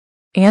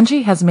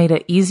Angie has made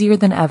it easier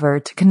than ever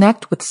to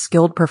connect with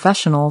skilled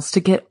professionals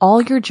to get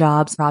all your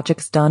jobs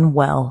projects done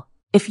well.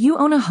 If you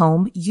own a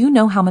home, you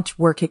know how much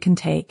work it can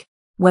take,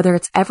 whether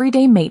it's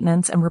everyday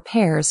maintenance and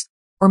repairs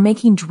or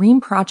making dream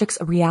projects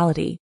a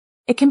reality.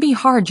 It can be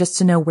hard just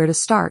to know where to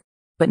start,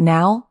 but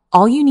now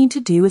all you need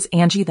to do is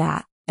Angie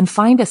that and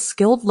find a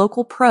skilled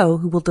local pro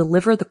who will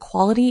deliver the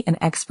quality and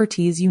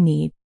expertise you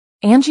need.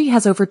 Angie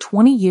has over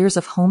 20 years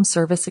of home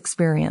service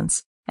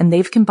experience, and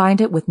they've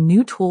combined it with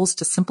new tools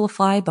to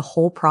simplify the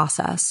whole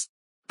process.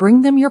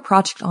 Bring them your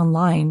project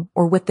online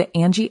or with the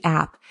Angie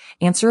app,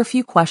 answer a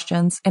few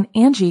questions, and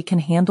Angie can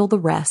handle the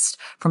rest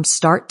from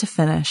start to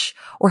finish,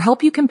 or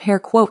help you compare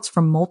quotes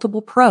from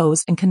multiple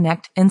pros and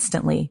connect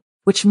instantly,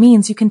 which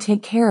means you can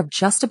take care of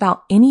just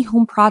about any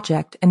home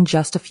project in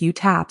just a few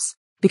taps.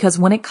 Because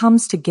when it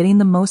comes to getting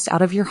the most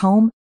out of your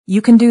home,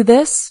 you can do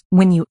this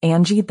when you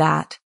Angie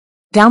that.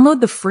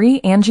 Download the free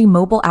Angie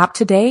mobile app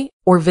today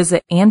or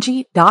visit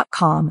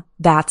Angie.com.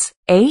 That's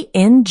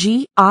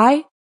ANGI.com.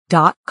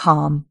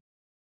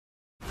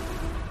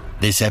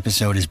 This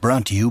episode is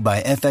brought to you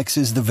by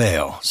FX's The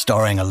Veil,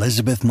 starring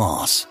Elizabeth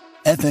Moss.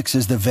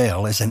 FX's The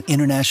Veil is an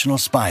international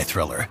spy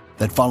thriller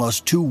that follows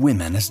two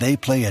women as they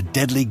play a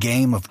deadly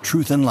game of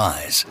truth and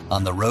lies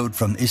on the road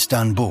from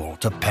Istanbul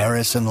to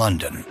Paris and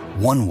London.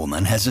 One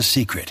woman has a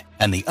secret,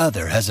 and the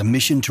other has a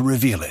mission to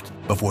reveal it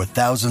before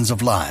thousands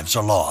of lives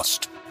are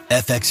lost.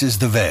 FX's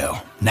The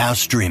Veil, now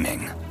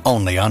streaming,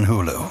 only on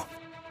Hulu.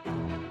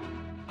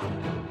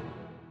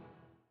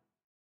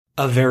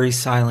 A Very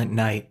Silent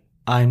Night.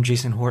 I'm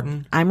Jason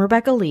Horton. I'm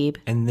Rebecca Lieb.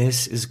 And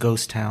this is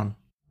Ghost Town.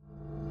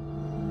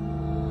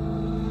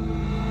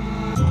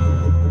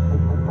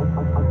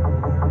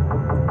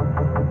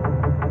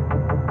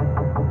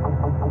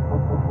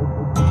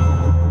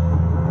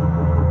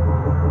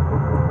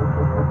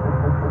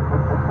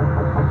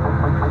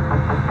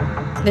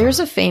 There's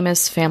a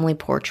famous family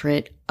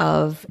portrait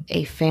of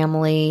a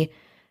family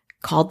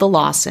called the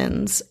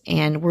Lawsons,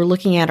 and we're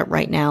looking at it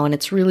right now, and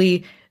it's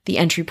really the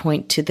entry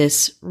point to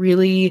this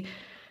really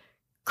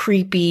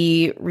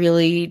creepy,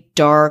 really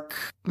dark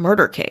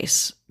murder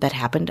case that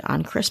happened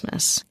on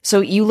Christmas.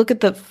 So you look at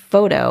the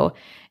photo,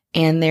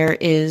 and there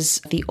is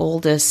the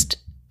oldest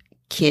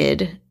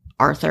kid,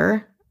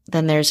 Arthur,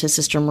 then there's his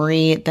sister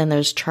Marie, then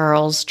there's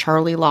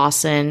Charlie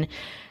Lawson,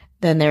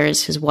 then there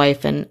is his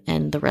wife and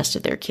the rest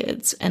of their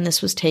kids. And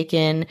this was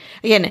taken,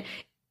 again,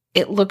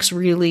 it looks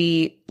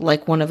really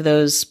like one of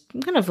those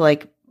kind of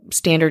like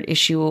standard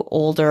issue,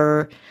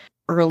 older,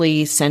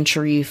 early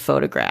century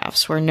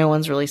photographs where no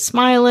one's really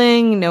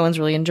smiling, no one's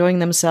really enjoying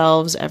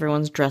themselves,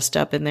 everyone's dressed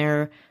up in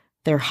their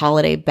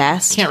holiday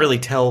best. Can't really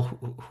tell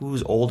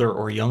who's older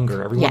or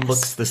younger. Everyone Yes.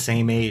 looks the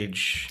same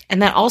age.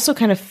 And that also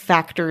kind of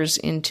factors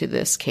into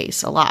this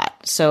case a lot.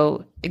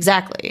 So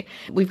exactly.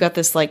 We've got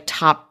this like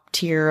top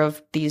tier of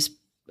these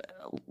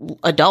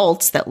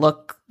adults that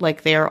look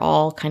like they're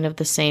all kind of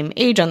the same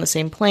age, on the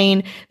same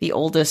plane. The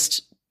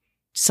oldest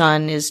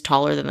son is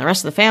taller than the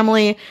rest of the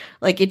family.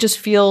 Like, it just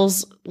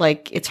feels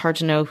like it's hard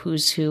to know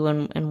who's who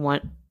and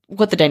what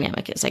the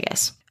dynamic is, I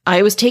guess.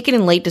 It was taken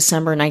in late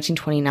December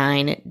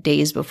 1929,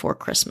 days before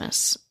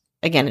Christmas.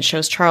 Again, it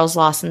shows Charles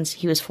Lawson.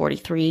 He was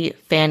 43.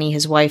 Fanny,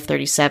 his wife,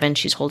 37.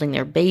 She's holding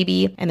their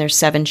baby, and there's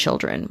 7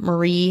 children.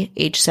 Marie,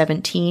 age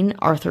 17.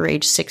 Arthur,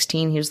 age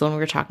 16. He was the one we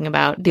were talking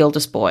about. The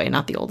oldest boy,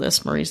 not the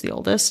oldest. Marie's the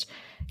oldest.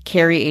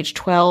 Carrie, age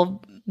 12.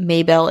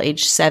 Maybelle,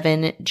 age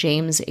 7.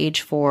 James,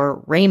 age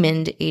 4.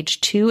 Raymond, age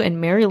 2.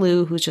 And Mary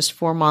Lou, who's just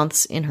 4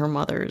 months in her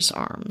mother's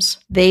arms.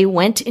 They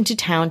went into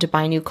town to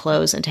buy new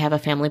clothes and to have a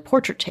family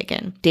portrait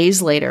taken.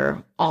 Days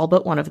later, all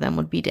but one of them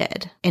would be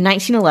dead. In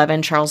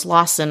 1911, Charles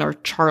Lawson, or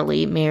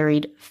Charlie,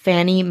 married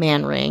Fanny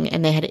Manring,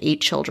 and they had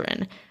 8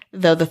 children,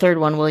 though the third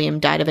one,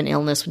 William, died of an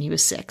illness when he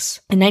was 6.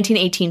 In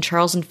 1918,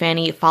 Charles and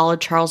Fanny followed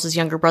Charles's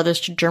younger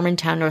brothers to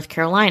Germantown, North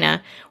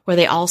Carolina, where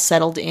they all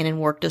settled in and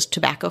worked as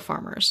tobacco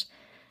farmers.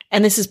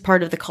 And this is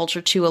part of the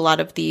culture, too. A lot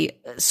of the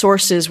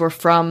sources were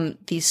from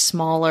these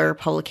smaller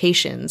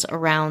publications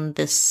around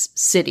this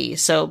city.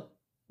 So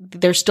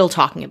they're still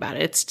talking about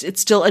it.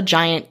 It's still a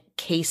giant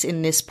case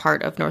in this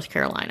part of North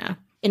Carolina.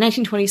 In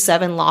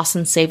 1927,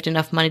 Lawson saved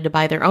enough money to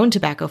buy their own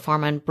tobacco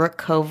farm on Brook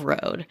Cove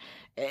Road.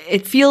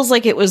 It feels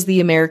like it was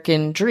the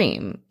American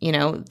dream, you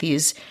know,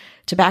 these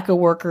tobacco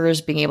workers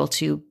being able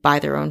to buy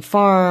their own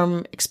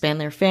farm,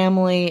 expand their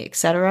family,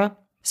 etc.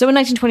 So in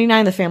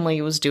 1929, the family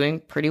was doing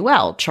pretty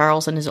well.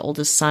 Charles and his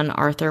oldest son,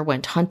 Arthur,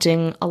 went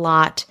hunting a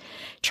lot.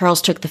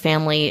 Charles took the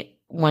family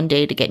one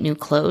day to get new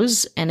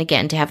clothes and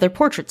again to have their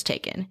portraits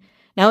taken.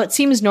 Now, it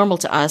seems normal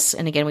to us,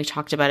 and again, we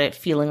talked about it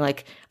feeling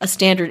like a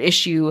standard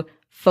issue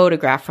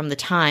photograph from the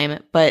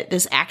time, but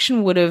this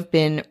action would have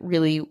been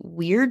really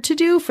weird to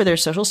do for their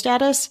social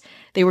status.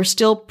 They were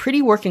still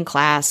pretty working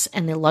class,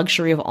 and the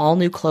luxury of all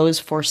new clothes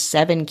for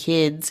 7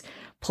 kids,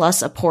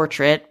 plus a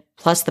portrait,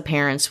 plus the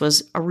parents,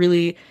 was a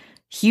really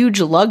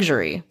huge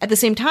luxury. At the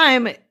same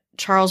time,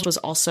 Charles was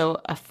also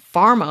a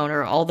farm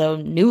owner, although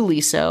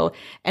newly so,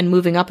 and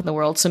moving up in the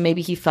world. So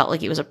maybe he felt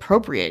like it was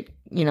appropriate,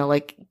 you know,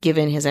 like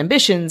given his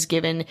ambitions,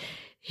 given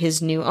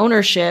his new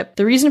ownership.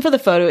 The reason for the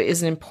photo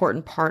is an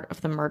important part of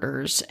the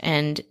murders,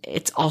 and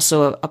it's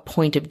also a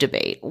point of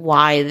debate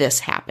why this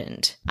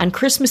happened. On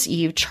Christmas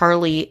Eve,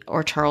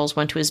 Charles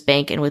went to his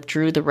bank and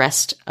withdrew the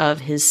rest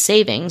of his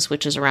savings,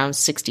 which is around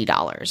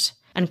 $60.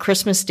 On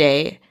Christmas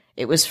Day,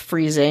 it was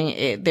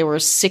freezing. There were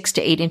 6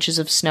 to 8 inches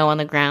of snow on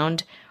the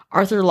ground.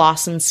 Arthur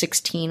Lawson,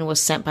 16, was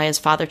sent by his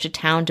father to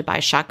town to buy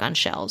shotgun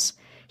shells.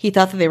 He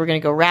thought that they were going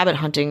to go rabbit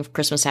hunting for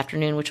Christmas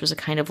afternoon, which was a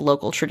kind of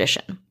local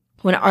tradition.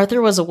 When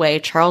Arthur was away,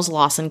 Charles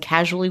Lawson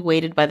casually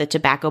waited by the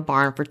tobacco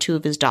barn for 2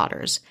 of his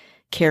daughters,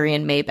 Carrie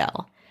and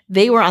Maybelle.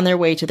 They were on their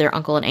way to their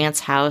uncle and aunt's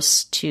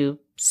house to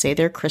say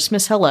their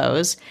Christmas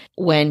hellos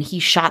when he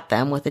shot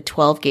them with a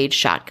 12-gauge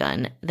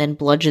shotgun, then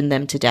bludgeoned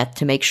them to death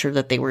to make sure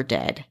that they were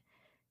dead.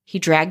 He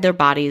dragged their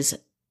bodies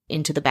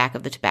into the back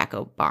of the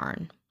tobacco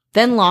barn.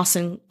 Then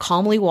Lawson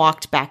calmly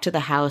walked back to the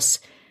house,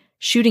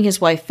 shooting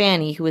his wife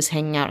Fanny, who was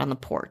hanging out on the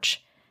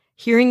porch.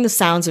 Hearing the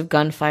sounds of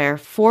gunfire,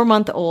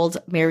 4-month-old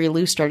Mary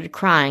Lou started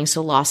crying,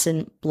 so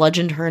Lawson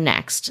bludgeoned her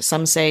next.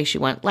 Some say she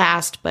went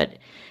last, but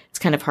it's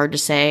kind of hard to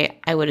say.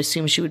 I would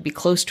assume she would be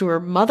close to her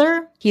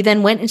mother. He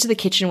then went into the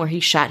kitchen where he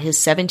shot his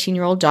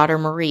 17-year-old daughter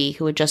Marie,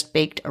 who had just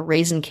baked a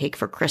raisin cake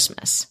for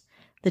Christmas.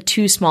 The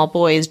 2 small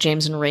boys,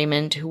 James and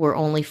Raymond, who were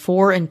only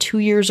 4 and 2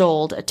 years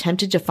old,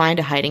 attempted to find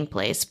a hiding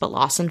place, but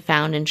Lawson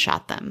found and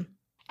shot them.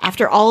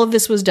 After all of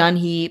this was done,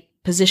 he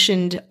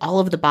positioned all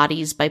of the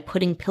bodies by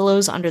putting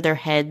pillows under their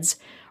heads,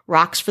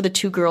 rocks for the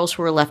 2 girls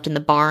who were left in the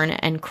barn,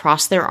 and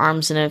crossed their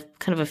arms in a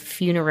kind of a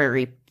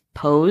funerary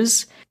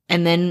pose,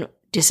 and then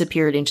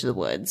disappeared into the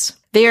woods.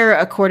 There,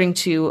 according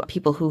to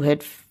people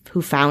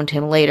who found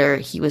him later,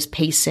 he was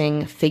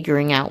pacing,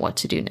 figuring out what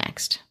to do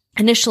next.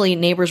 Initially,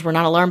 neighbors were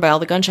not alarmed by all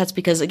the gunshots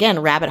because, again,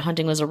 rabbit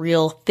hunting was a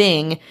real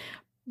thing,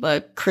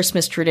 a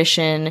Christmas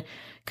tradition,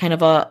 kind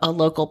of a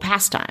local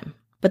pastime.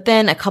 But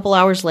then, a couple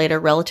hours later,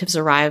 relatives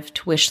arrived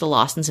to wish the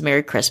Lawsons a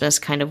Merry Christmas,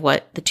 kind of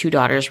what the 2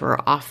 daughters were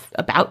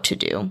about to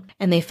do,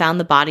 and they found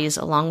the bodies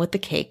along with the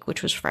cake,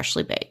 which was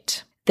freshly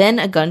baked. Then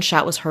a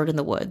gunshot was heard in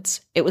the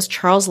woods. It was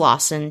Charles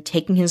Lawson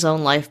taking his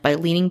own life by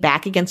leaning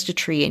back against a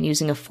tree and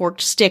using a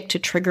forked stick to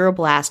trigger a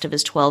blast of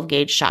his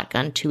 12-gauge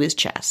shotgun to his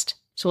chest.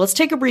 So let's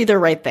take a breather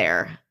right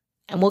there,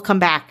 and we'll come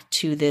back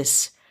to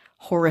this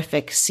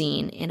horrific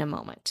scene in a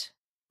moment.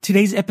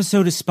 Today's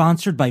episode is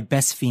sponsored by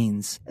Best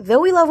Fiends. Though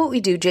we love what we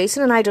do,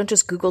 Jason and I don't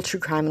just Google true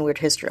crime and weird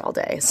history all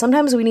day.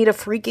 Sometimes we need a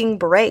freaking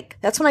break.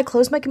 That's when I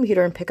close my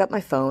computer and pick up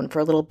my phone for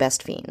a little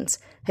Best Fiends.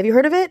 Have you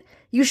heard of it?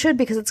 You should,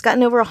 because it's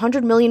gotten over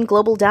 100 million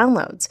global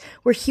downloads.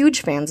 We're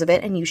huge fans of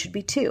it, and you should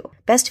be too.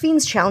 Best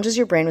Fiends challenges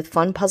your brain with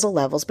fun puzzle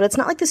levels, but it's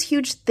not like this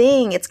huge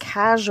thing. It's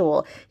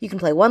casual. You can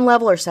play 1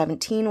 level or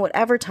 17,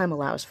 whatever time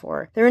allows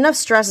for. There are enough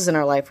stresses in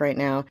our life right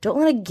now. Don't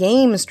let a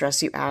game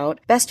stress you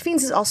out. Best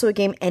Fiends is also a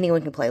game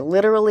anyone can play.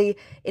 Literally,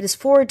 it is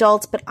for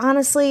adults, but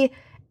honestly,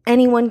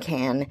 anyone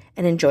can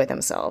and enjoy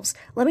themselves.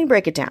 Let me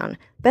break it down.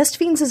 Best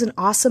Fiends is an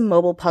awesome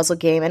mobile puzzle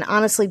game and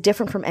honestly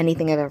different from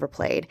anything I've ever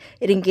played.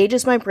 It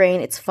engages my brain,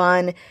 it's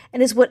fun,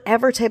 and is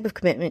whatever type of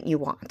commitment you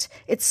want.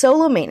 It's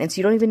solo maintenance,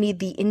 you don't even need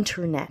the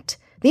internet.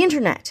 The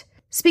internet!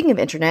 Speaking of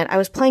internet, I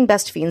was playing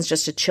Best Fiends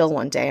just to chill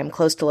one day. I'm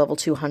close to level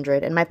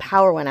 200, and my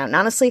power went out. And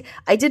honestly,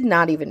 I did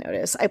not even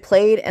notice. I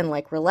played and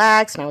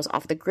relaxed, and I was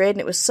off the grid, and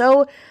it was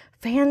so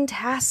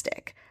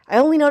fantastic. I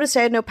only noticed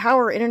I had no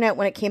power or internet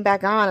when it came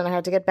back on and I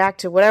had to get back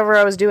to whatever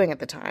I was doing at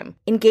the time.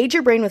 Engage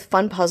your brain with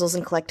fun puzzles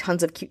and collect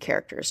tons of cute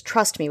characters.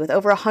 Trust me, with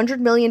over 100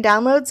 million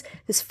downloads,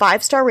 this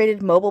 5-star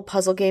rated mobile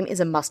puzzle game is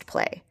a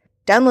must-play.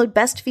 Download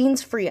Best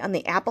Fiends free on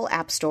the Apple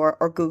App Store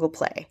or Google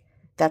Play.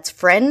 That's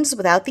friends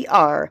without the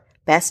R,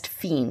 Best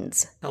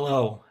Fiends.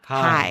 Hello.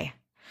 Hi.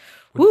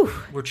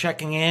 We're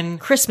checking in.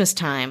 Christmas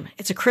time.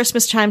 It's a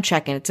Christmas time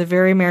check-in. It's a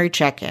very merry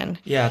check-in.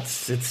 Yeah,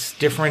 it's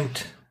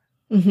different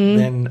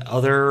than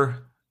other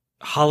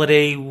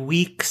holiday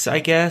weeks, I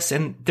guess.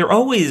 And they're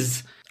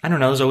always, I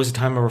don't know, there's always a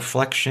time of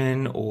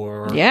reflection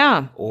or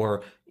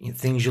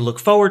things you look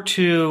forward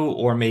to,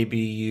 or maybe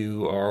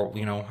you are,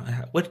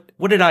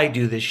 what did I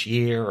do this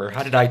year, or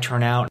how did I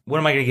turn out? What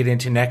am I going to get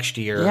into next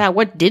year? Yeah,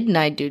 what didn't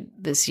I do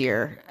this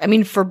year? I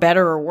mean, for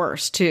better or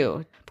worse,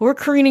 too. But we're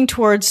careening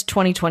towards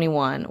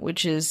 2021,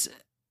 which is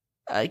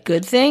a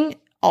good thing,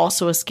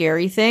 also a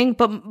scary thing,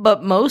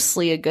 but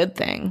mostly a good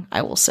thing,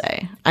 I will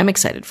say. I'm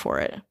excited for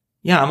it.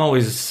 Yeah, I'm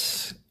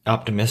always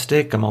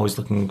optimistic. I'm always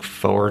looking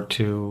forward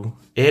to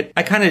it.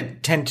 I kind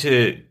of tend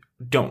to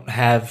don't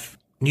have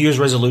New Year's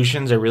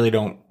resolutions. I really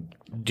don't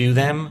do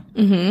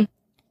them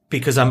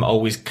because I'm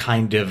always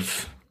kind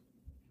of,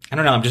 I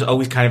don't know, I'm just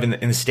always kind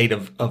of in the state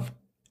of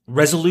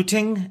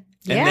resoluting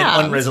and then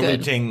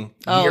unresoluting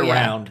year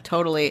round.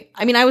 Totally.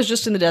 I mean, I was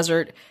just in the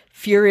desert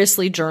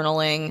furiously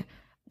journaling,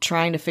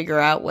 trying to figure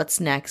out what's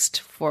next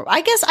for,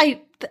 I guess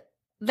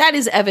that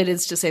is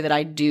evidence to say that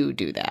I do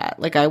that.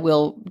 Like, I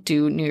will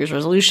do New Year's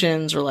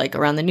resolutions, or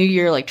around the new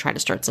year, try to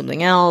start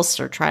something else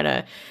or try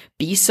to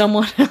be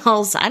someone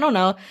else. I don't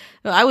know.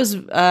 I was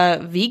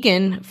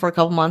vegan for a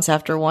couple months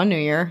after one New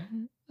Year.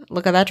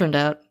 Look how that turned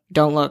out.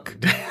 Don't look.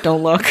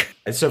 Don't look.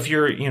 So if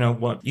you're,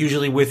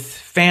 usually with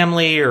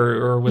family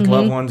or with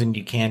loved ones and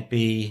you can't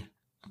be,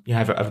 I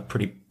have a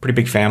pretty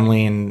big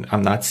family and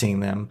I'm not seeing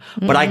them.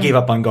 But I gave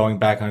up on going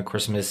back on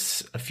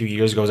Christmas a few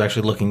years ago. I was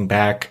actually looking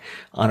back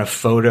on a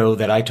photo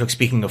that I took.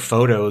 Speaking of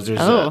photos, there's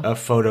a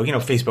photo,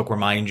 Facebook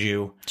reminds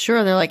you.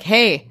 Sure. They're like,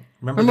 hey,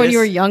 remember when this? you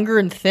were younger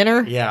and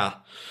thinner? Yeah.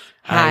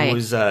 Hi. I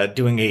was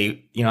doing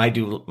I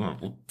do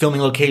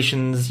filming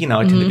locations. I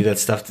tend to do that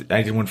stuff.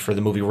 I did one for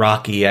the movie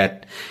Rocky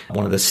at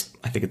one of the,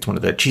 I think it's one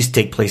of the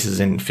cheesesteak places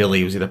in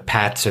Philly. It was either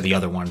Pat's or the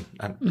other one.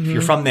 If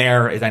you're from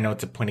there, I know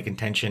it's a point of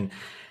contention.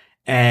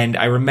 And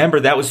I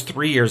remember that was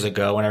 3 years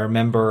ago. And I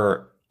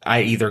remember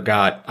I either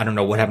got, I don't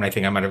know what happened. I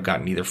think I might have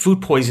gotten either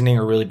food poisoning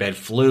or really bad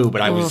flu,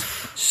 but I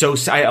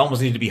was I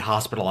almost needed to be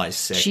hospitalized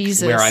sick.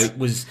 Jesus. Where I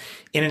was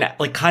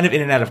kind of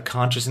in and out of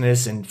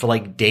consciousness and for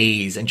like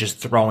days and just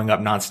throwing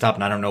up nonstop.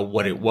 And I don't know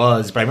what it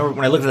was, but I remember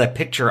when I looked at that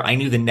picture, I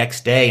knew the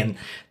next day, and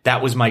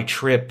that was my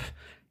trip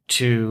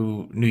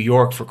to New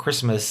York for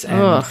Christmas.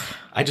 And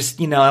I just,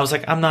 I was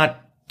like, I'm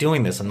not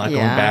doing this. I'm not going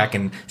back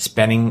and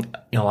spending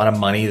a lot of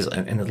money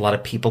and a lot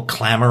of people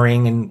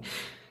clamoring and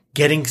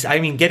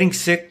getting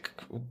sick.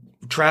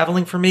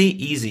 Traveling for me,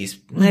 easy.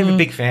 I have a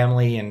big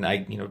family, and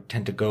I,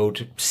 tend to go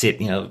to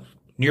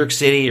New York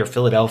City or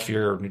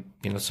Philadelphia or,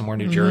 somewhere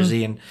in New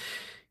Jersey and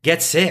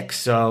get sick.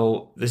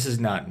 So this is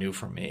not new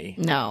for me.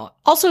 No.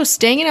 Also,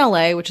 staying in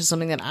LA, which is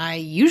something that I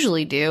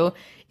usually do,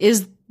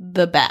 is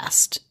the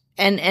best.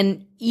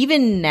 And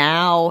even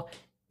now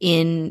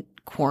in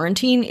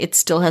quarantine, it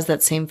still has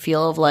that same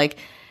feel of like,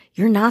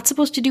 you're not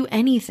supposed to do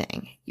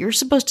anything. You're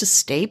supposed to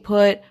stay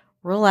put,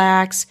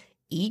 relax,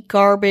 eat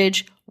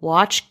garbage,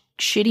 watch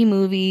shitty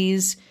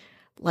movies,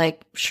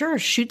 like, sure,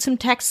 shoot some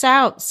texts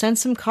out, send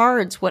some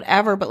cards,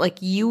 whatever, but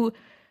like, you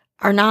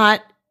are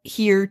not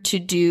here to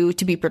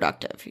be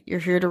productive. You're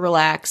here to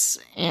relax.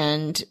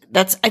 And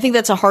I think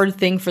that's a hard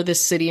thing for this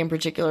city in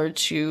particular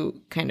to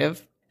kind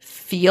of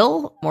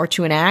feel or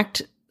to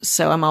enact.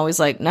 So I'm always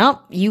like,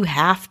 no, you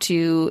have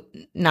to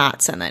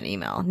not send that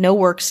email. No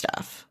work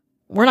stuff.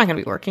 We're not going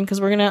to be working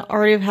because we're going to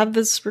already have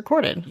this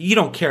recorded. You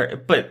don't care,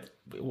 but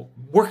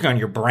working on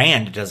your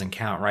brand doesn't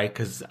count, right?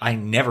 Because I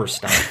never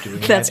stop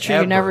doing that. That's true.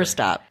 Ever. You never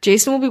stop.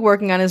 Jason will be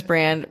working on his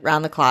brand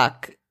round the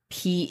clock.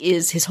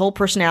 His whole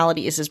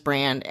personality is his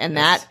brand, and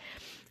that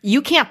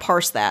you can't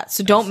parse that.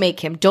 So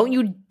don't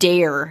you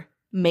dare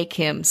make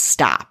him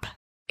stop.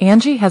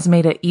 Angie has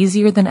made it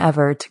easier than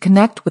ever to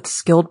connect with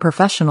skilled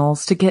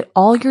professionals to get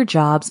all your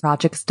jobs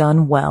projects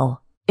done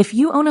well. If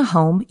you own a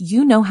home,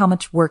 you know how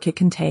much work it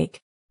can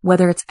take,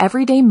 whether it's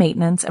everyday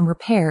maintenance and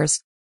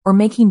repairs or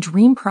making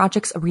dream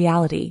projects a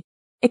reality.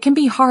 It can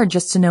be hard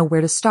just to know where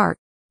to start,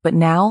 but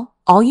now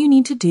all you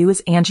need to do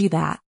is Angie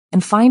that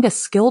and find a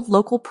skilled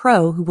local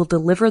pro who will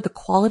deliver the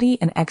quality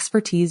and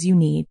expertise you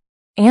need.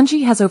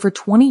 Angie has over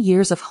 20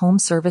 years of home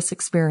service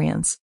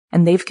experience,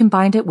 and they've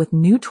combined it with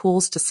new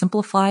tools to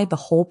simplify the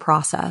whole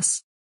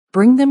process.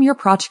 Bring them your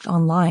project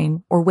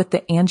online or with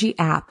the Angie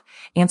app,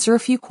 answer a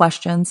few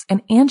questions,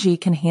 and Angie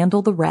can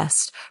handle the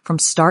rest from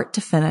start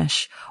to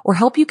finish, or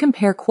help you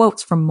compare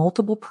quotes from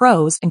multiple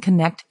pros and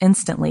connect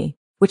instantly,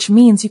 which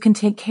means you can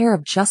take care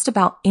of just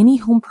about any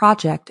home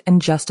project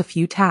in just a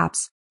few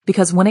taps.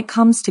 Because when it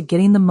comes to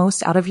getting the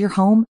most out of your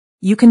home,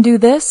 you can do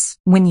this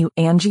when you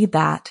Angie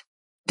that.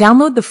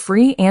 Download the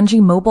free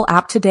Angie mobile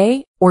app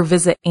today or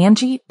visit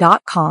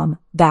Angie.com.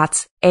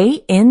 That's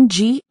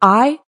ANGI.com.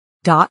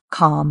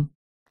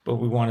 But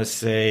we want to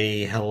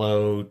say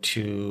hello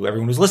to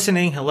everyone who's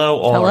listening. Hello,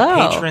 all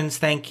our patrons.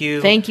 Thank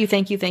you. Thank you,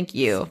 thank you, thank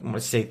you. I want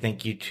to say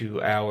thank you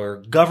to our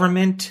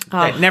government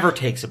that never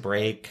takes a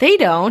break. They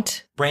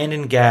don't.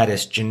 Brandon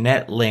Gaddis,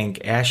 Jeanette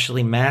Link,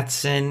 Ashley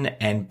Matson,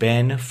 and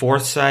Ben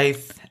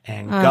Forsyth,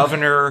 and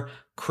Governor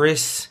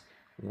Chris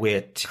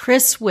Witt.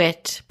 Chris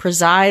Witt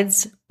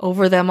presides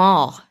over them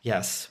all.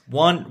 Yes.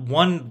 One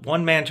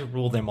man to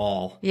rule them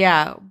all.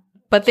 Yeah.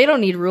 But they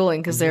don't need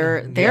ruling because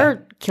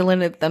they're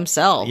killing it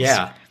themselves.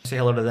 Yeah. Say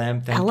hello to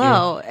them. Thank you.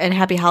 Hello, and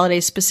happy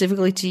holidays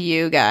specifically to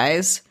you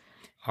guys.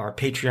 Our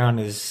Patreon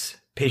is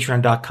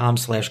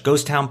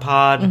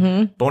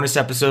patreon.com/ghosttownpod. Bonus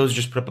episodes,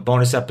 just put up a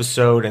bonus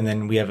episode, and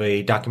then we have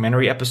a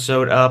documentary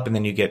episode up, and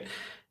then you get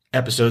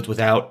episodes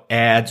without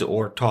ads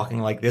or talking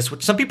like this,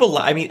 which some people,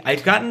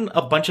 I've gotten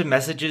a bunch of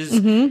messages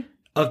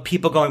of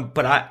people going,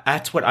 but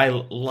that's what I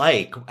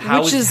like.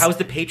 How's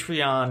the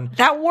Patreon?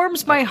 That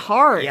warms my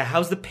heart. Yeah,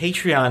 how's the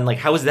Patreon? Like,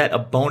 how is that a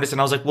bonus?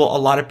 And I was like, well, a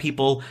lot of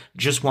people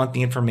just want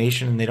the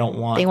information and they don't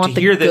want to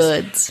hear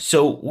this. Goods.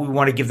 So we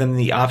want to give them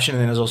the option.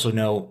 And then there's also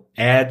no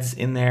ads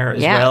in there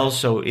as well.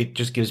 So it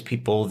just gives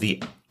people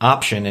the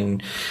option.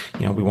 And,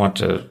 we want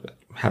to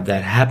have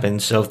that happen.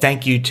 So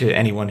thank you to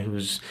anyone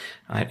who's,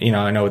 I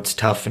know it's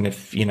tough. And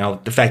if,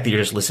 the fact that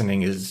you're just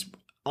listening is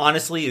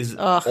honestly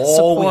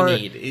all we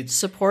need. It's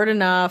support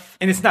enough.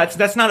 And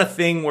that's not a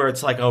thing where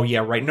it's like, oh yeah,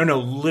 right. No,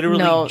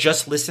 literally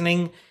just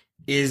listening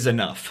is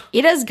enough.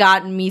 It has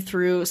gotten me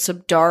through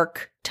some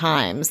dark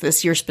times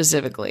this year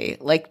specifically.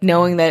 Like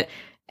knowing that,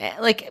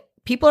 like,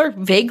 people are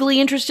vaguely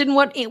interested in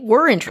what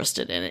we're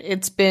interested in.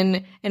 It's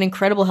been an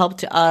incredible help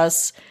to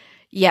us.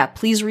 Yeah,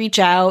 please reach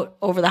out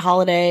over the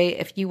holiday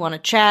if you want to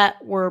chat.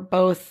 We're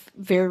both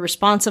very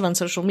responsive on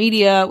social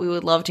media. We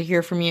would love to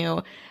hear from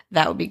you.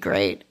 That would be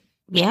great.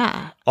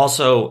 Yeah.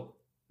 Also,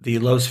 the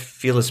Los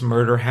Feliz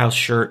Murder House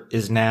shirt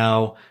is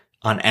now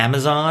on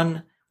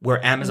Amazon,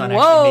 where Amazon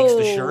actually makes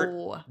the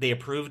shirt. They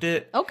approved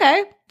it.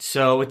 Okay.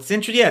 So it's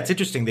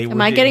interesting.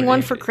 Am I getting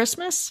one for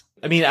Christmas?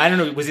 I mean, I don't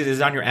know. Is it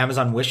on your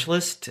Amazon wish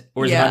list,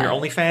 or is it on your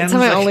OnlyFans? It's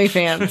on my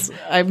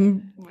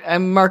OnlyFans.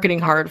 I'm marketing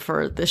hard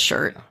for this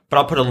shirt. But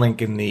I'll put a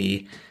link in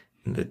the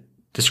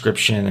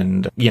description,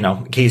 and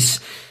in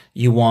case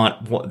you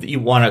want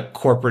a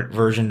corporate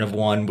version of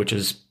one, which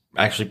is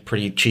actually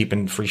pretty cheap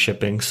and free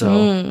shipping.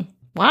 So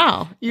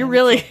wow, you're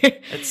really.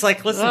 It's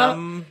like,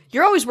 listen,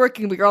 you're always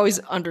working, but you're always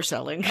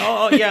underselling.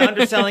 Oh yeah,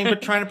 underselling,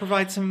 but trying to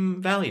provide some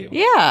value.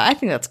 Yeah, I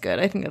think that's good.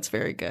 I think that's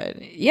very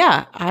good.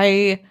 Yeah,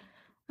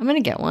 I'm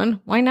gonna get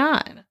one. Why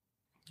not?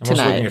 I'm also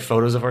looking at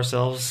photos of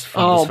ourselves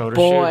from this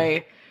photo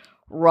shoot.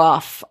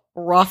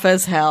 Rough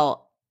as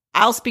hell.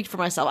 I'll speak for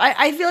myself.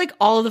 I feel like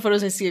all of the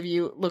photos I see of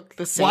you look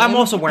the same. Well, I'm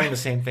also wearing the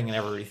same thing in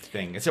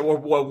everything. It's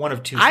one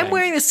of two things. I'm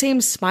wearing the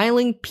same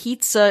smiling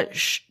pizza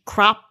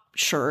crop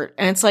shirt,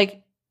 and it's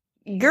like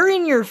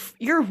you're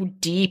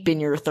deep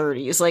in your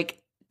 30s.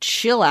 Like,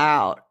 chill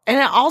out.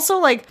 And also,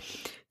 like,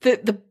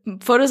 the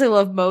photos I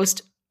love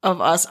most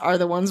of us are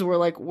the ones where,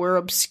 like, we're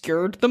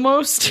obscured the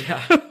most.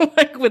 Yeah.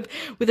 Like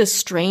with a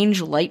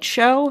strange light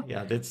show.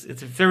 Yeah, it's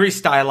very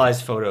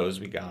stylized photos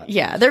we got.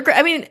 Yeah, they're great.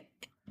 I mean,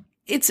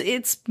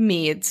 it's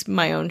me. It's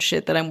my own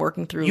shit that I'm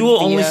working through. You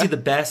will only see the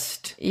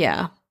best.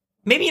 Yeah.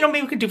 Maybe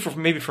we could do for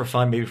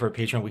fun, maybe for a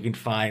Patreon, we can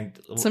find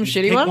some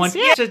shitty ones. One.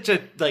 Yeah,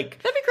 to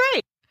like, that'd be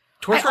great.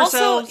 Torture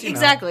ourselves.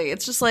 Exactly.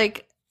 It's just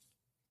like,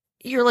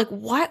 you're like,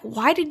 what?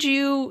 Why did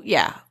you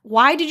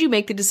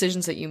make the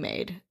decisions that you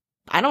made?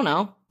 I don't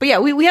know. But yeah,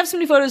 we have so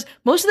many photos.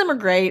 Most of them are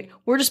great.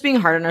 We're just being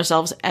hard on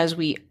ourselves, as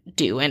we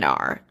do and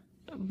are.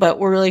 But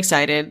we're really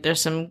excited.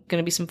 There's going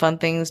to be some fun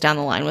things down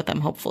the line with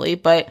them, hopefully.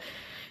 But,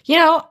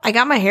 I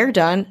got my hair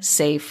done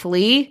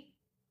safely.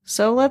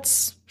 So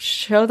let's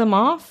show them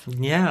off.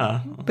 Yeah.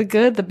 The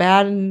good, the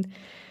bad, and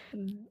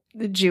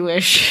the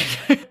Jewish.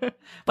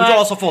 Which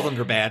also falls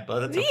under bad, but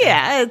that's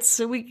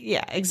okay.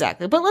 Yeah,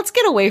 exactly. But let's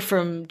get away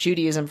from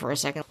Judaism for a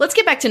second. Let's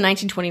get back to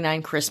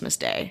 1929 Christmas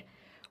Day.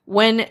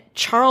 When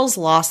Charles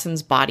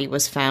Lawson's body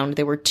was found,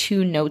 there were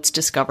 2 notes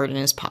discovered in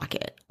his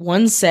pocket.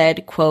 One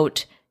said,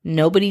 quote,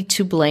 "Nobody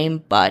to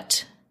blame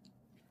but,"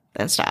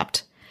 then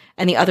stopped.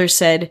 And the other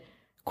said,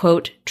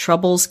 quote,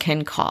 "Troubles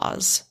can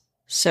cause."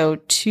 So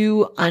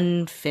 2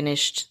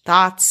 unfinished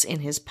thoughts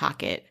in his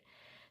pocket.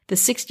 The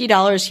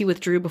 $60 he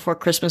withdrew before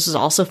Christmas was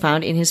also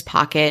found in his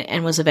pocket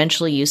and was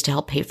eventually used to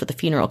help pay for the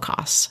funeral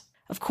costs.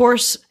 Of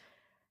course,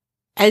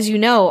 as you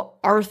know,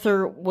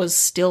 Arthur was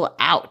still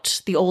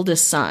out, the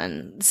oldest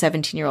son,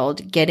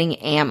 17-year-old, getting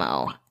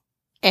ammo.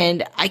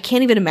 And I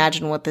can't even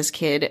imagine what this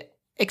kid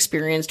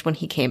experienced when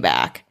he came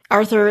back.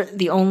 Arthur,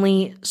 the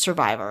only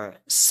survivor.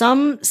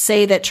 Some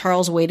say that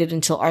Charles waited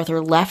until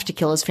Arthur left to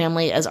kill his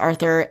family, as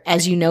Arthur,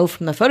 as you know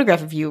from the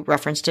photograph, if you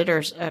referenced it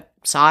or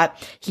saw it,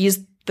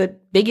 he's the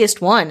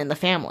biggest one in the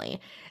family.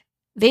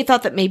 They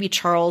thought that maybe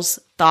Charles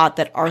thought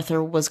that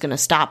Arthur was going to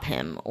stop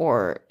him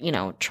or,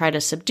 try to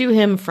subdue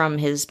him from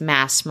his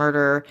mass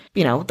murder,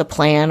 the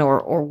plan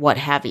or what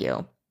have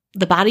you.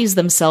 The bodies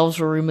themselves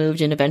were removed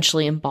and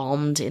eventually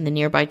embalmed in the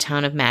nearby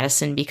town of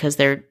Madison because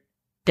their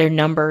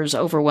numbers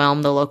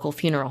overwhelmed the local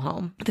funeral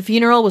home. The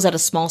funeral was at a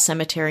small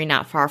cemetery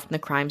not far from the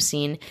crime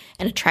scene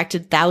and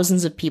attracted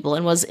thousands of people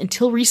and was,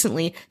 until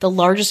recently, the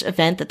largest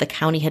event that the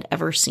county had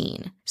ever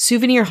seen.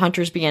 Souvenir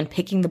hunters began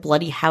picking the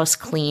bloody house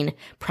clean,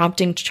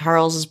 prompting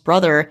Charles's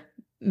brother,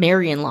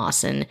 Marion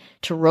Lawson,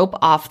 to rope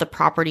off the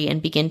property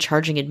and begin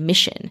charging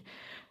admission.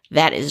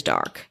 That is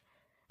dark.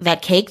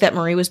 That cake that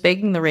Marie was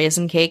baking, the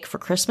raisin cake for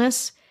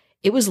Christmas,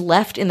 it was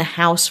left in the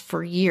house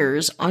for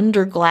years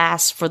under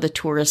glass for the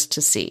tourists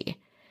to see.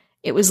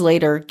 It was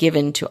later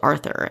given to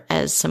Arthur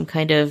as some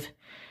kind of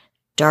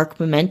dark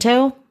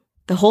memento.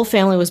 The whole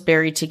family was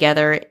buried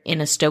together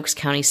in a Stokes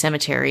County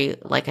cemetery,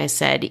 like I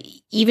said.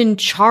 Even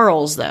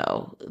Charles,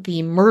 though,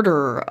 the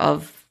murderer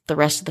of the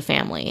rest of the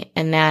family,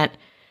 and that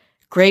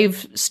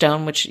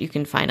gravestone, which you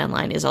can find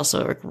online, is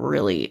also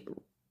really,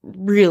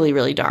 really,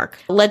 really dark.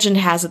 Legend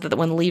has it that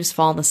when the leaves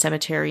fall in the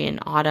cemetery in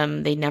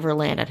autumn, they never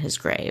land on his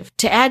grave.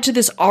 To add to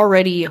this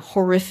already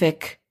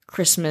horrific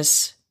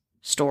Christmas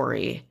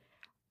story,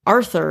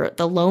 Arthur,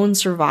 the lone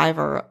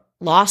survivor,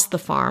 lost the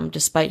farm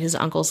despite his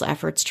uncle's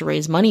efforts to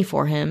raise money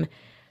for him,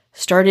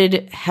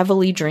 started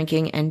heavily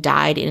drinking, and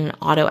died in an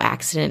auto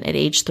accident at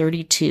age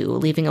 32,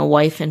 leaving a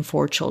wife and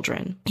 4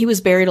 children. He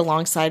was buried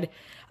alongside,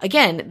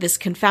 again, this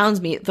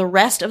confounds me, the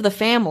rest of the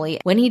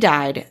family. When he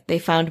died, they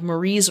found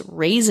Marie's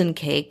raisin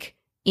cake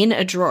in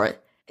a drawer.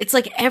 It's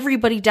like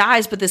everybody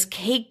dies, but this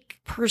cake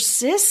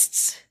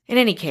persists. In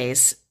any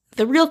case,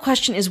 the real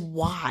question is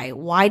why?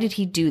 Why did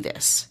he do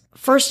this?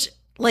 First,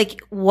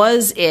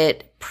 was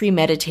it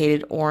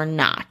premeditated or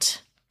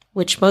not?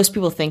 which most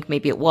people think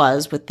maybe it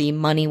was with the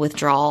money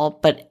withdrawal.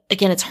 But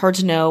again, it's hard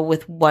to know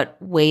with what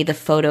way the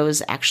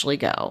photos actually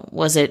go.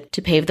 Was it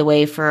to pave the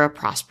way for a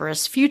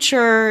prosperous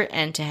future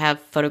and to have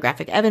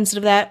photographic evidence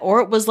of that?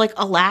 Or it was like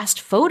a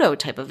last photo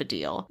type of a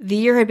deal. The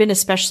year had been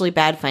especially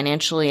bad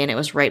financially, and it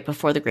was right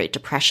before the Great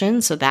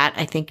Depression. So that,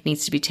 I think,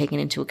 needs to be taken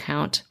into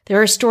account.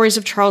 There are stories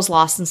of Charles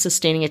Lawson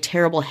sustaining a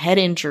terrible head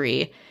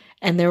injury,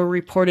 and there were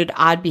reported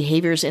odd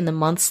behaviors in the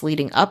months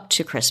leading up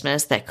to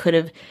Christmas that could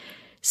have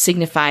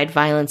signified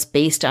violence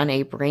based on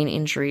a brain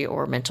injury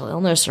or mental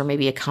illness, or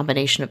maybe a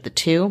combination of the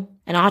two.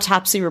 An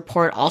autopsy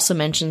report also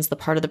mentions the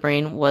part of the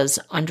brain was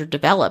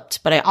underdeveloped,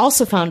 but I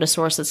also found a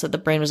source that said the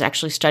brain was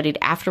actually studied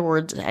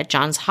afterwards at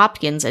Johns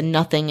Hopkins and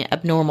nothing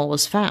abnormal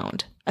was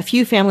found. A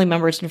few family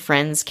members and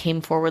friends came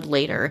forward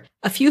later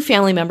to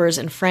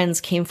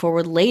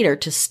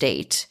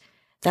state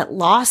that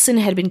Lawson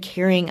had been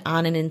carrying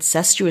on an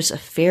incestuous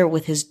affair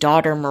with his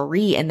daughter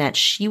Marie and that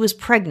she was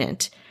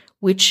pregnant,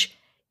 which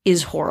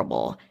is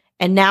horrible.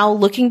 And now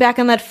looking back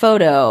on that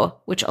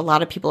photo, which a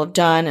lot of people have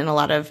done in a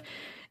lot of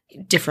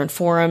different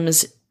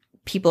forums,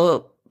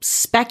 people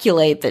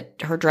speculate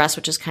that her dress,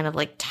 which is kind of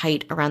like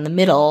tight around the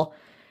middle,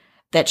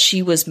 that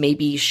she was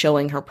maybe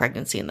showing her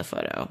pregnancy in the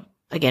photo.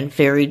 Again,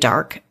 very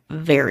dark,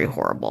 very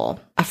horrible.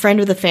 A friend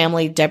of the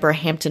family, Deborah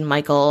Hampton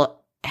Michael,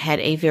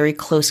 had a very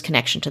close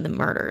connection to the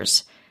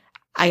murders.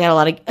 I got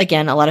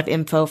a lot of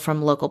info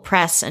from local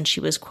press, and she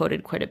was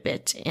quoted quite a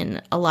bit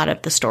in a lot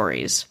of the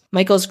stories.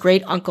 Michael's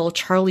great uncle,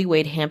 Charlie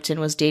Wade Hampton,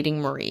 was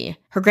dating Marie.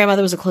 Her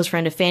grandmother was a close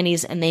friend of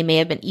Fanny's, and they may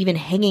have been even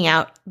hanging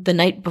out the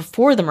night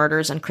before the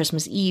murders on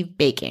Christmas Eve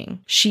baking.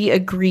 She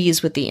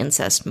agrees with the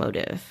incest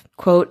motive.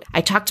 Quote,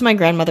 I talked to my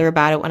grandmother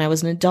about it when I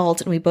was an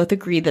adult, and we both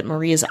agreed that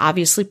Marie is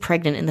obviously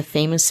pregnant in the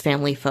famous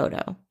family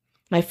photo.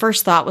 My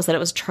first thought was that it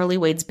was Charlie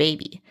Wade's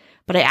baby.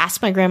 But I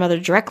asked my grandmother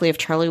directly if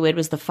Charlie Wade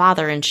was the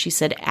father, and she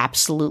said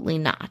absolutely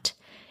not.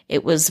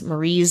 It was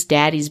Marie's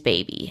daddy's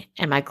baby.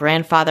 And my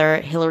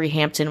grandfather, Hilary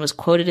Hampton, was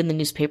quoted in the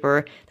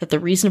newspaper that the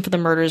reason for the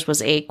murders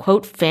was a,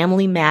 quote,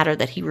 family matter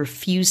that he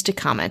refused to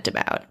comment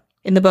about.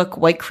 In the book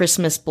White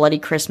Christmas, Bloody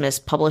Christmas,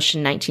 published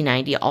in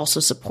 1990, also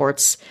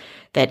supports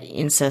that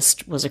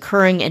incest was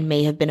occurring and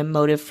may have been a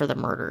motive for the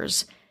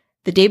murders.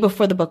 The day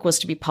before the book was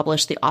to be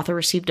published, the author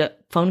received a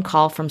phone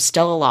call from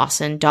Stella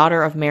Lawson,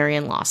 daughter of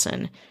Marion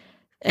Lawson.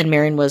 And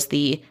Marion was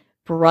the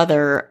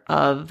brother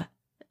of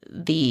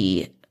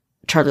the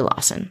Charlie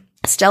Lawson.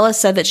 Stella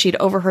said that she had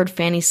overheard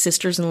Fanny's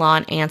sisters-in-law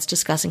and aunts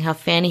discussing how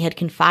Fanny had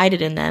confided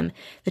in them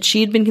that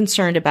she had been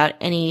concerned about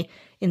any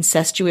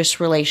incestuous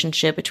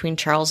relationship between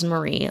Charles and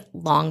Marie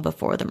long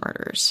before the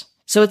murders.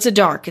 So it's a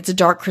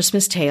dark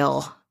Christmas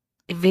tale.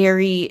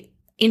 Very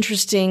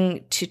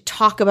interesting to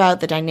talk about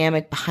the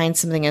dynamic behind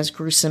something as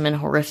gruesome and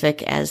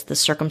horrific as the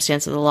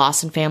circumstance of the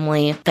Lawson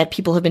family that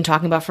people have been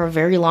talking about for a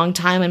very long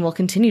time and will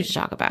continue to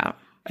talk about.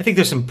 I think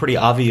there's some pretty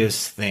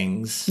obvious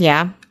things.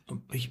 Yeah.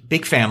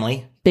 Big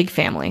family. Big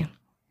family.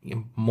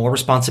 More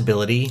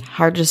responsibility.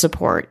 Hard to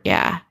support,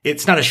 yeah.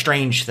 It's not a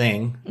strange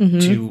thing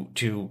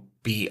to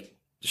be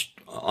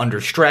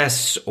under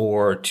stress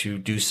or to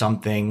do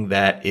something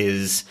that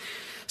is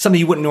something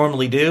you wouldn't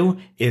normally do.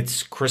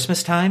 It's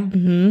Christmas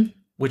time,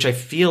 which I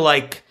feel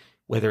like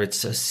whether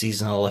it's a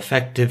seasonal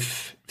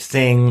affective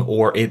thing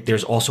or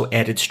there's also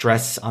added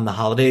stress on the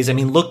holidays. I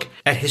mean, look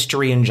at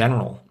history in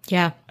general.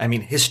 Yeah. I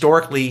mean,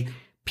 historically,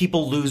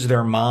 people lose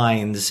their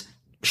minds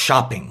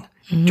shopping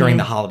during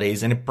the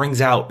holidays, and it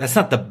brings out, that's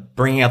not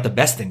bringing out the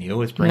best in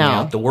you, it's bringing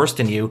out the worst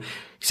in you. You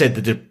said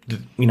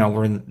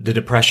we're in the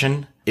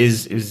depression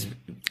is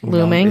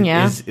looming,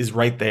 is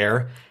right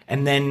there.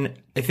 And then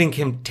I think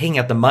him taking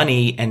out the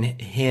money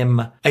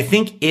I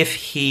think if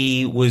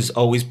he was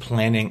always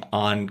planning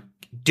on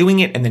doing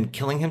it and then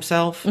killing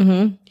himself,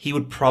 he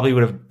would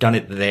have done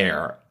it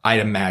there. I'd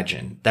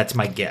imagine. That's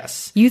my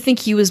guess. You think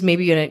he was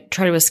maybe going to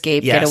try to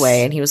escape, Yes. get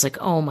away, and he was like,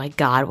 oh my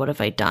God, what have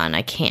I done?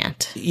 I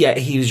can't. Yeah,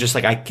 he was just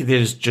like,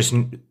 there's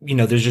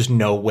just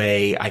no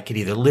way I could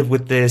either live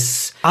with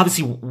this.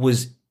 Obviously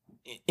was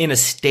in a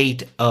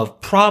state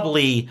of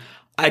probably,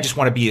 I just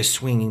want to be a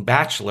swinging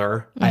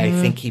bachelor. I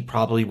think he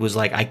probably was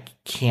like, I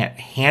can't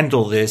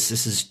handle this.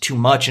 This is too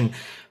much. And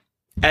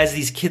as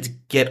these kids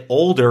get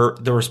older,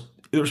 the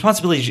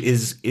responsibility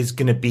is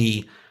going to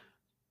be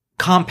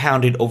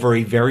compounded over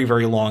a very,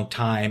 very long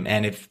time.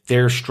 And if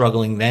they're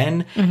struggling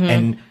then,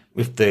 and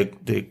if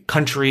the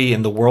country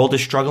and the world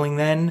is struggling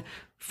then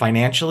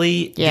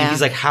financially,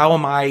 he's like, how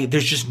am I?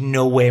 There's just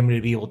no way I'm going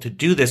to be able to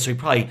do this. So he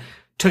probably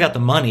took out the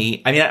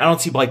money. I mean, I don't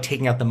see like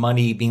taking out the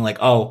money being like,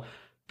 oh,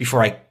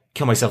 before I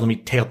kill myself, let me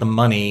take out the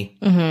money.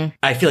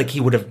 I feel like he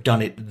would have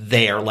done it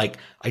there. Like,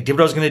 I did what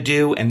I was going to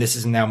do, and this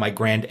is now my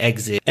grand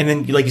exit. And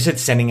then, like you said,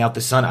 sending out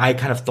the son, I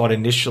kind of thought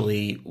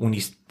initially when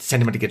you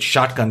sent him out to get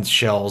shotgun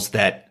shells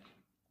that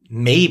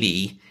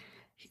maybe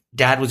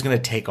dad was going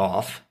to take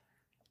off.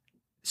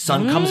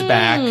 Son comes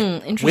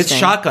back with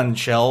shotgun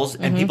shells,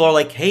 and people are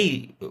like,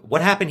 hey,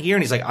 what happened here?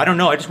 And he's like, I don't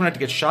know. I just went out to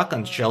get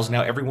shotgun shells.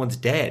 Now everyone's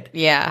dead.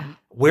 Yeah.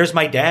 Where's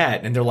my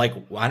dad? And they're like,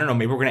 well, I don't know.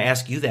 Maybe we're going to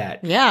ask you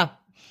that. Yeah.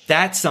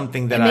 that's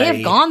something that it may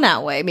have gone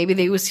that way. Maybe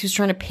he was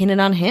trying to pin it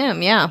on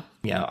him. Yeah.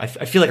 Yeah. I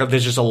feel like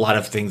there's just a lot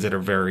of things that are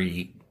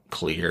very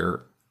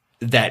clear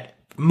that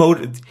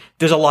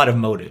there's a lot of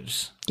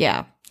motives.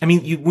 Yeah. I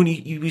mean,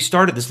 we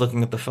started this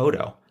looking at the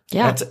photo.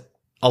 Yeah. That's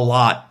a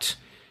lot.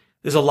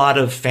 There's a lot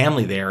of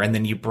family there. And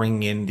then you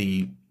bring in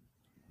the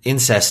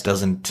incest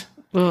doesn't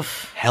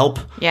help.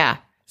 Yeah.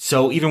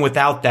 So even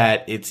without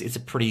that, it's a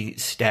pretty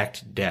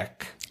stacked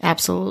deck.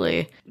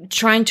 Absolutely.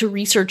 Trying to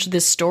research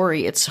this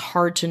story, it's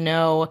hard to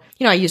know.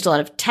 I used a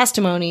lot of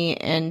testimony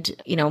and,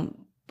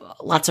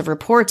 lots of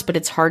reports, but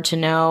it's hard to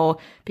know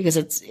because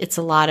it's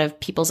a lot of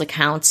people's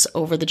accounts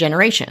over the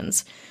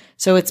generations.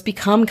 So it's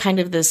become kind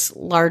of this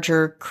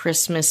larger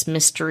Christmas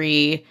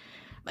mystery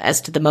as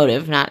to the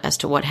motive, not as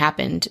to what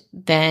happened,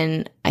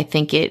 than I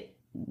think it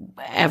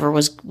ever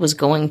was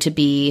going to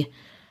be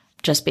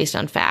just based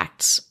on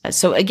facts.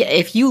 So again,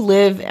 if you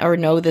live or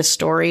know this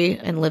story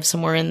and live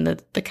somewhere in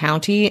the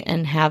county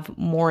and have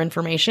more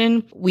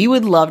information, we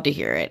would love to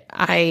hear it.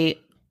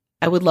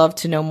 I would love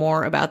to know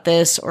more about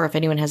this, or if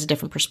anyone has a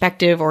different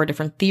perspective or a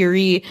different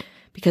theory,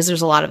 because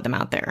there's a lot of them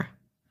out there.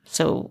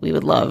 So we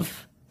would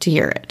love to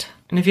hear it.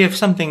 And if you have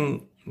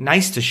something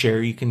nice to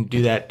share, you can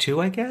do that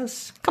too, I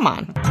guess. Come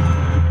on.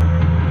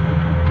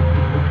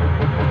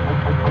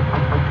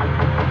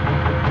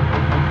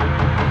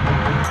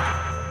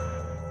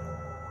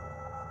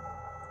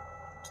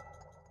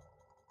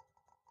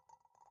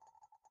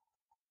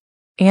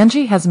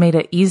 Angie has made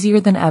it easier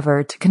than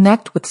ever to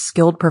connect with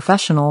skilled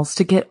professionals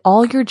to get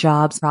all your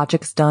jobs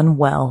projects done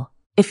well.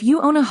 If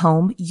you own a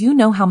home, you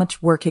know how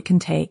much work it can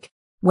take,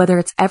 whether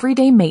it's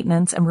everyday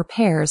maintenance and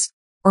repairs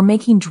or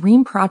making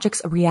dream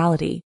projects a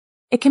reality.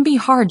 It can be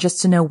hard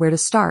just to know where to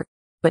start,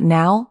 but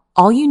now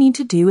all you need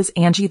to do is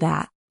Angie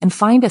that and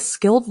find a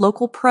skilled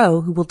local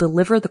pro who will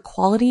deliver the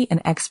quality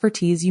and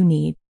expertise you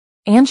need.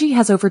 Angie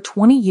has over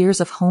 20 years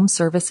of home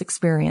service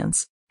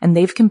experience, and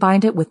they've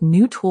combined it with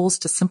new tools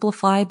to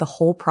simplify the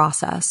whole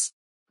process.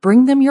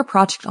 Bring them your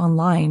project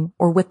online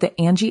or with the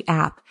Angie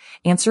app,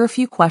 answer a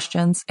few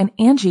questions, and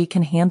Angie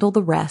can handle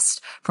the rest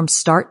from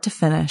start to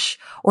finish,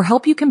 or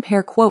help you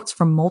compare quotes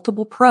from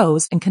multiple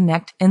pros and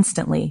connect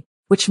instantly,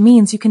 which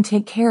means you can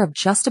take care of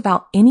just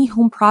about any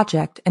home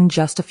project in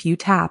just a few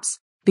taps.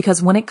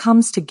 Because when it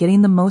comes to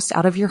getting the most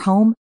out of your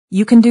home,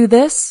 you can do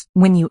this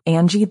when you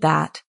Angie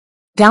that.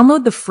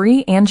 Download the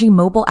free Angie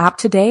mobile app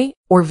today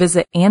or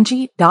visit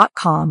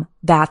Angie.com.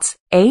 That's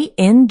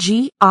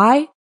ANGI.com.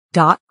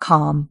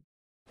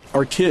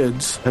 Our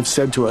kids have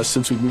said to us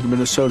since we moved to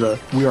Minnesota,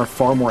 we are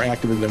far more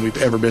active than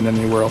we've ever been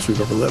anywhere else we've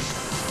ever lived.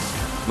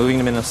 Moving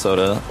to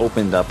Minnesota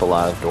opened up a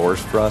lot of doors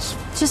for us.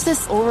 Just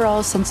this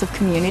overall sense of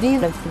community,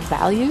 of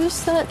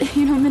values that,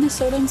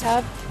 Minnesotans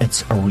have.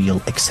 It's a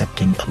real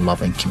accepting,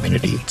 loving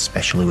community,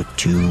 especially with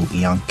 2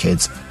 young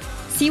kids.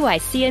 See why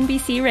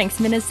CNBC ranks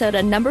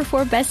Minnesota number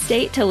 4 best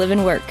state to live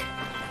and work.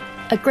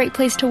 A great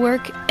place to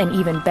work, an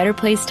even better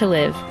place to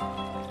live.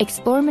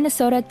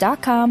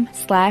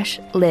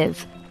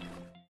 ExploreMinnesota.com/live.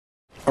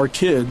 Our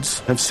kids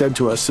have said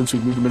to us since we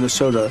moved to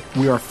Minnesota,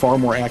 we are far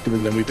more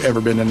active than we've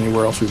ever been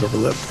anywhere else we've ever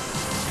lived.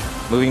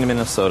 Moving to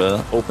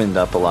Minnesota opened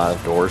up a lot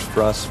of doors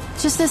for us.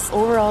 Just this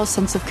overall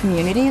sense of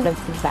community, of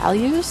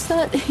values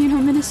that,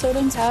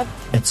 Minnesotans have.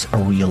 It's a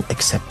real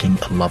accepting,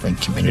 loving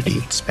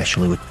community,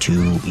 especially with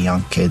 2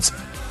 young kids.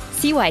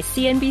 See why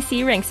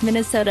CNBC ranks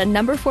Minnesota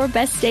number 4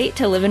 best state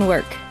to live and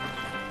work.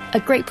 A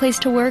great place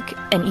to work,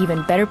 an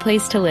even better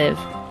place to live.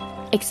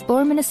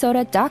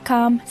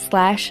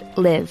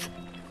 ExploreMinnesota.com/live.